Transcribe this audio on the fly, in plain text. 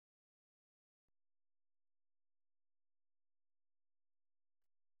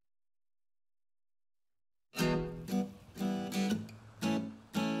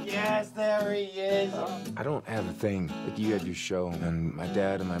Yes, there he is. I don't have a thing. Like, you have your show, and my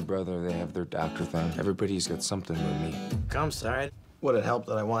dad and my brother, they have their doctor thing. Everybody's got something with me. I'm sorry. Would it help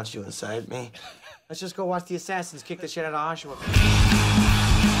that I want you inside me? Let's just go watch the assassins kick the shit out of Oshawa.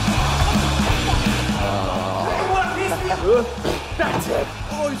 That's it.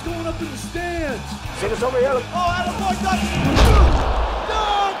 Oh, he's going up in the stands. Send us over here. Oh, attaboy,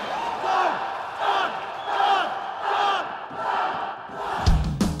 Doug!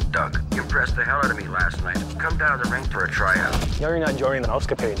 Doug, you impressed the hell out of me last night. Come down to the rink for a tryout. You know you're not joining the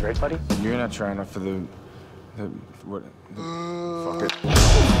housecapades, right, buddy? You're not trying out for fuck it.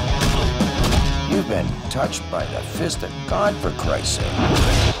 You've been touched by the fist of God, for Christ's sake.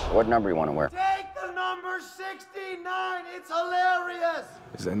 What number you want to wear? Take the number 69. It's hilarious.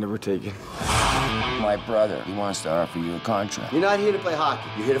 Is that never taken? My brother, he wants to offer you a contract. You're not here to play hockey.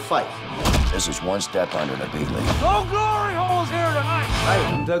 You're here to fight. This is one step under the big league. No glory holes here tonight. Hey,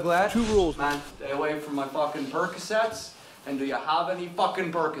 I'm Doug Ladd. 2 rules. Man, stay away from my fucking Percocets. And do you have any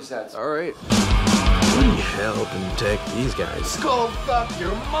fucking Percocets? All right. We need help and protect these guys. Go fuck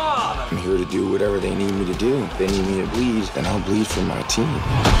your mom! I'm here to do whatever they need me to do. If they need me to bleed, then I'll bleed for my team.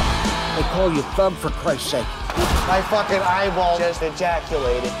 They call you Thug, for Christ's sake. My fucking eyeball just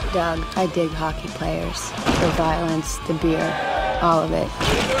ejaculated. Doug, I dig hockey players. The violence, the beer, all of it.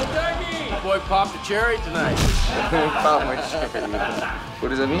 Boy popped a cherry tonight. What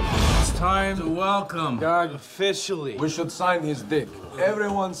does that mean? It's time to welcome Doug officially. We should sign his dick.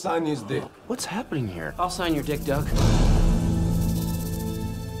 Everyone sign his dick. What's happening here? I'll sign your dick, Doug.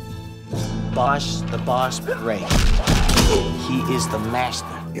 Boss, the boss, Ray. He is the master.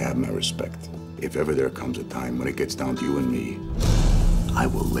 You have my respect. If ever there comes a time when it gets down to you and me, I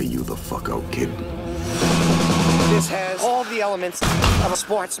will lay you the fuck out, kid. This has all the elements of a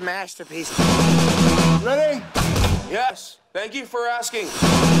sports masterpiece. Ready? Yes. Thank you for asking.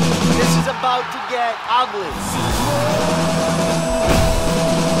 This is about to get ugly.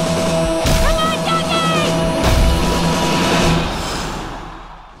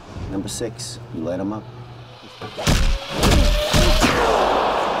 Number 6, you light him up.